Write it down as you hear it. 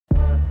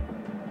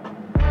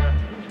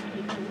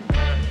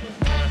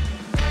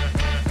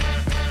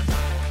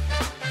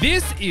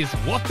This is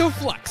What the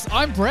Flux.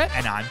 I'm Brett.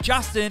 And I'm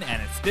Justin,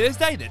 and it's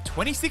Thursday, the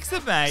 26th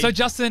of May. So,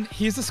 Justin,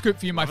 here's a scoop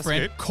for you, my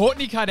friend. Scoop.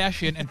 Kourtney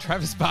Kardashian and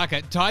Travis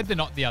Barker tied the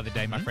knot the other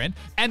day, my friend.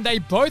 And they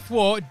both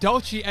wore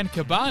Dolce &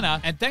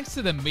 Gabbana. And thanks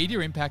to the media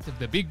impact of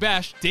the Big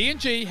Bash,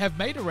 D&G have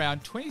made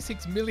around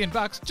 $26 million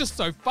just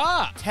so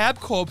far.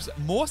 Tabcorp's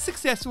more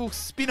successful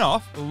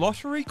spin-off,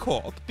 Lottery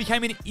Corp,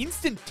 became an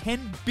instant $10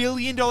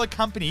 billion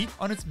company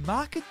on its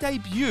market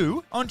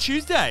debut on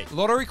Tuesday.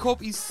 Lottery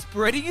Corp is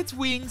spreading its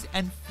wings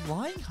and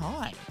flying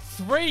high.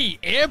 3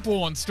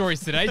 airborne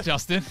stories today,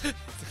 Justin.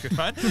 That's a good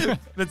one.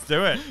 Let's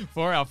do it.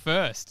 For our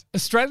first.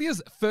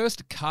 Australia's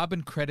first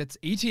carbon credits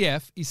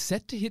ETF is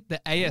set to hit the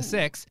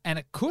ASX, and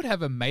it could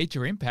have a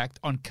major impact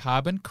on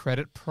carbon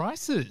credit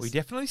prices. We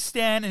definitely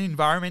stand an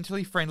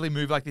environmentally friendly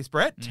move like this,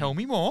 Brett. Tell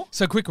me more.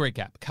 So, quick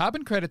recap.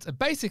 Carbon credits are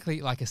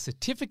basically like a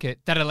certificate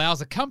that allows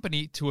a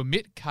company to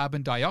emit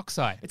carbon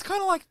dioxide. It's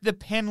kind of like the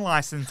pen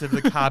license of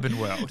the carbon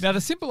world. Now,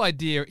 the simple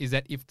idea is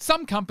that if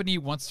some company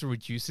wants to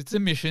reduce its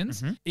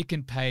emissions, it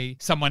can pay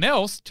someone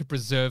else to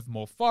preserve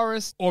more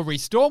forests or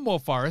restore more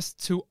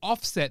forests to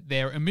offset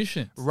their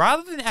emissions.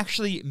 Rather than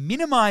actually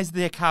minimize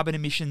their carbon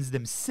emissions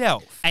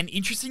themselves. And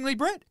interestingly,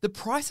 Brett, the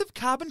price of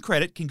carbon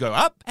credit can go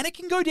up and it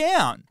can go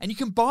down. And you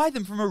can buy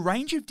them from a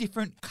range of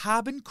different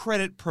carbon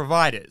credit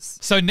providers.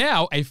 So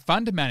now a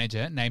fund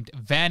manager named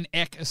Van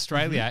Eck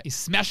Australia is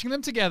smashing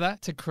them together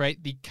to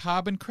create the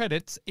Carbon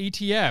Credits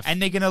ETF.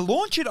 And they're going to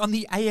launch it on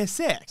the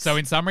ASX. So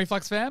in summary,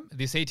 Flux fam,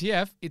 this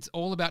ETF, it's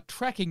all about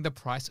tracking the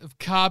price of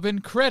carbon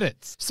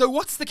credits. So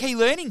what's the key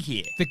learning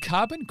here? The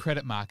carbon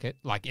credit market,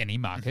 like any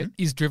market,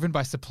 is driven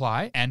by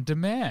supply and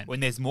demand.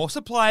 When there's more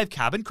supply of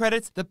carbon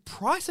credits, the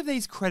price of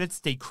these credits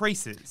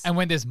decreases. And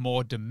when there's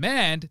more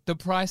demand, the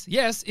price,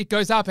 yes, it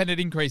goes up and it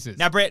increases.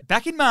 Now, Brett,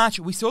 back in March,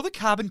 we saw the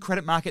carbon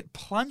credit market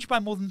plunge by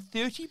more than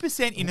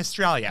 30% in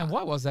Australia. And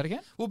why was that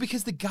again? Well,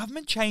 because the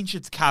government changed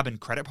its carbon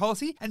credit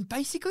policy and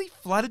basically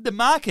flooded the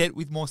market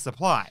with more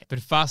supply. But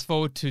fast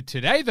forward to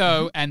today,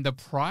 though, and the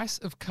price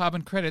of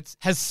carbon credits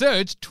has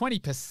surged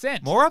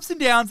 20%. More ups and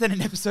downs than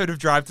an episode of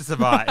Drive to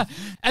Survive.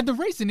 And the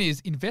reason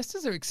is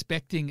investors are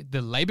expecting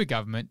the Labor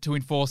government to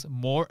enforce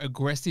more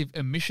aggressive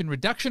emission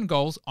reduction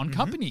goals on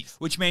companies.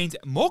 Which means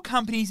more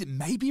companies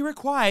may be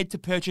required to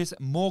purchase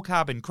more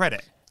carbon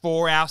credit.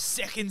 For our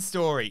second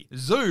story,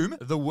 Zoom,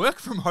 the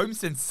work-from-home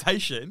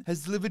sensation,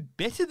 has delivered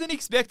better than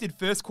expected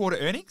first quarter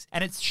earnings,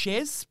 and its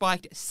shares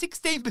spiked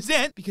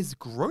 16% because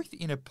growth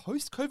in a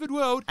post-COVID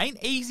world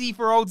ain't easy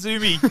for old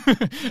Zoomy.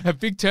 A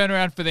big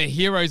turnaround for the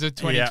heroes of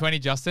 2020,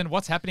 Justin.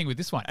 What's happening with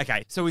this one?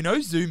 Okay, so we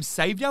know Zoom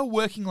saved our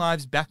working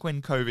lives back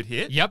when COVID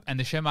hit. Yep, and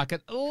the share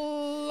market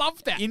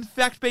loved that. In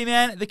fact,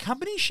 B-Man, the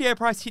company's share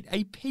price hit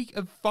a peak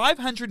of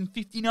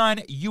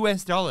 $559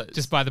 US.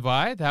 Just by the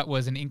by, that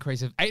was an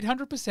increase of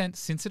 800%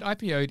 since it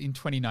IPO'd in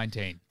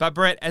 2019. But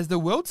Brett, as the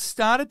world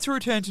started to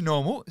return to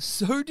normal,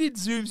 so did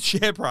Zoom's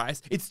share price.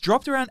 It's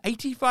dropped around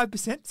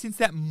 85% since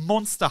that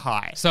monster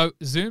high. So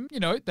Zoom,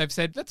 they've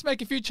said, let's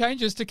make a few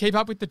changes to keep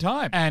up with the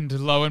time. And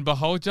lo and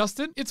behold,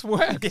 Justin, it's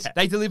worked. Yeah,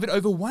 they delivered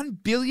over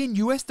 $1 billion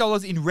US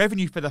in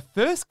revenue for the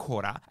first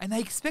quarter, and they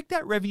expect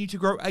that revenue to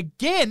grow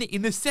again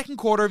in the second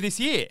quarter of this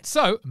year.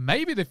 So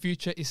maybe the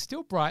future is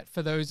still bright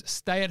for those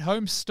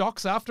stay-at-home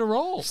stocks after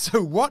all.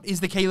 So what is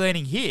the key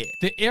learning here?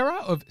 The era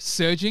of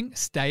surging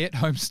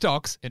stay-at-home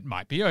stocks, it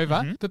might be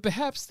over, but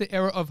perhaps the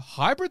era of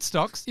hybrid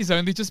stocks is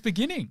only just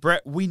beginning.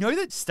 Brett, we know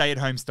that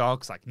stay-at-home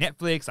stocks like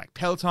Netflix, like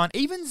Peloton,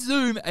 even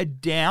Zoom are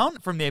down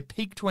from their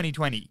peak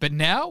 2020. But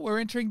now we're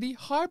entering the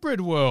hybrid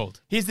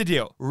world. Here's the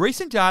deal.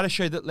 Recent data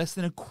show that less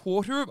than a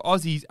quarter of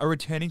Aussies are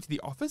returning to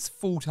the office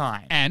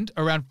full-time. And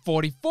around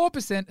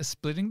 44% are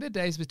splitting their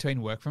days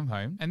between work from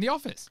home and the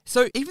office.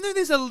 So even though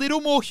there's a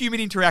little more human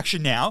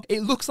interaction now,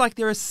 it looks like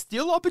there are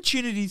still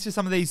opportunities for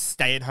some of these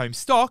stay-at-home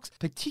stocks,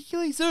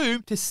 particularly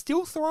Zoom, to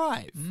still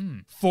thrive.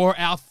 For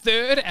our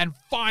third and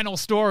final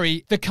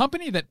story, the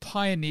company that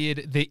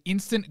pioneered the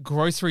instant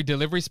grocery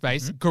delivery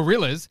space,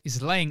 Gorillas,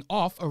 is laying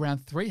off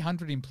around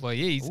 300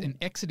 employees and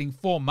exiting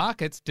 4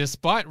 markets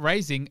despite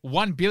raising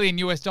 $1 billion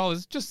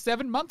just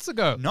 7 months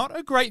ago. Not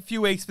a great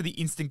few weeks for the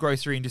instant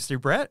grocery industry,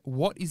 Brett.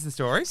 What is the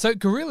story? So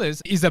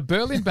Gorillas is a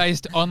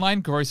Berlin-based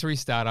online grocery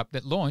startup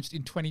that launched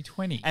in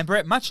 2020. And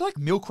Brett, much like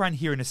Milkrun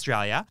here in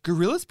Australia,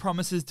 Gorillas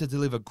promises to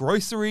deliver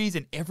groceries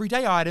and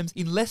everyday items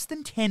in less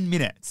than 10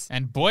 minutes.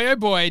 And boy, oh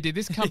boy, did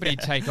this company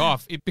take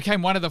off. It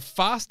became one of the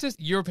fastest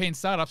European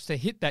startups to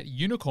hit that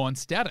unicorn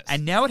status.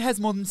 And now it has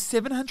more than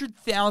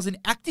 700,000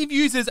 active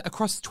users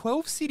across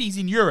 12 cities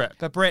in Europe.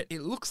 But Brett,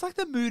 it looks like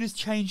the mood has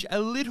changed a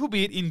little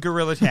bit in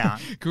Gorilla Town.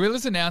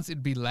 Gorillas announced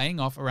it'd be laying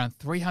off around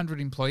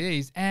 300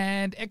 employees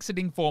and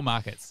exiting 4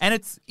 markets. And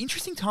it's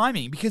interesting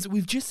timing because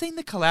we've just seen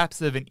the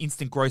collapse of an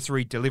instant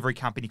grocery delivery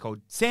company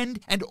called Send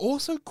and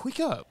also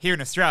Quicker here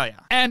in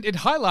Australia. And it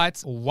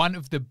highlights one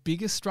of the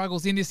biggest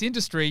struggles in this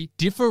industry,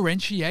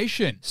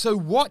 differentiation. So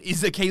what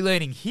is the key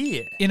learning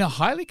here? In a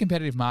highly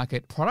competitive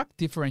market, product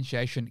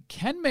differentiation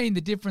can mean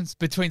the difference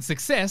between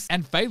success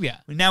and failure.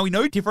 Now we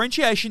know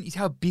differentiation is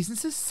how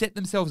businesses set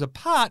themselves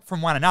apart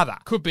from one another.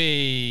 Could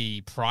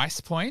be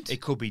price point.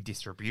 It could be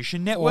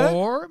distribution network.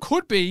 Or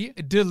could be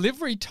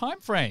delivery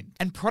time frame.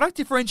 And product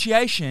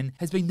differentiation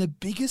has been the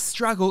biggest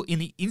struggle in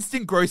the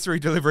instant grocery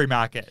delivery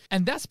market.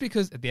 And that's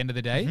because at the end of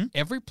the day,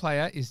 every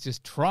player is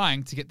just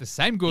trying to get the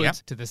same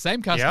goods to the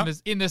same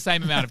customers in the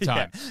same amount of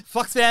time.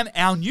 Flux fam,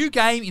 our new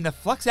game in the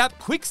Flux app,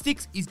 Quick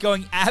Sticks, is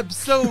going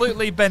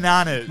absolutely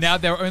bananas. Now,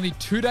 there are only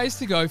 2 days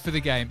to go for the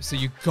game, so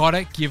you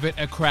gotta give it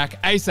a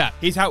crack ASAP.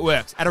 Here's how it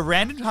works. At a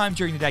random time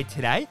during the day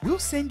today, we'll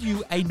send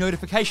you a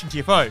notification to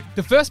your phone.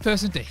 The first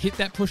person to hit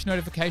that push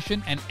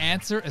notification and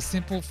answer a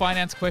simple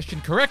finance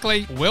question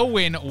correctly will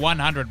win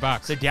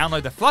 $100. So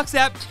download the Flux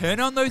app, turn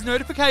on those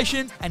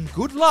notifications, and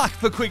good luck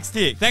for Quick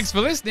Sticks. Thanks for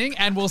listening,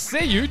 and we'll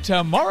see you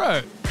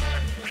tomorrow.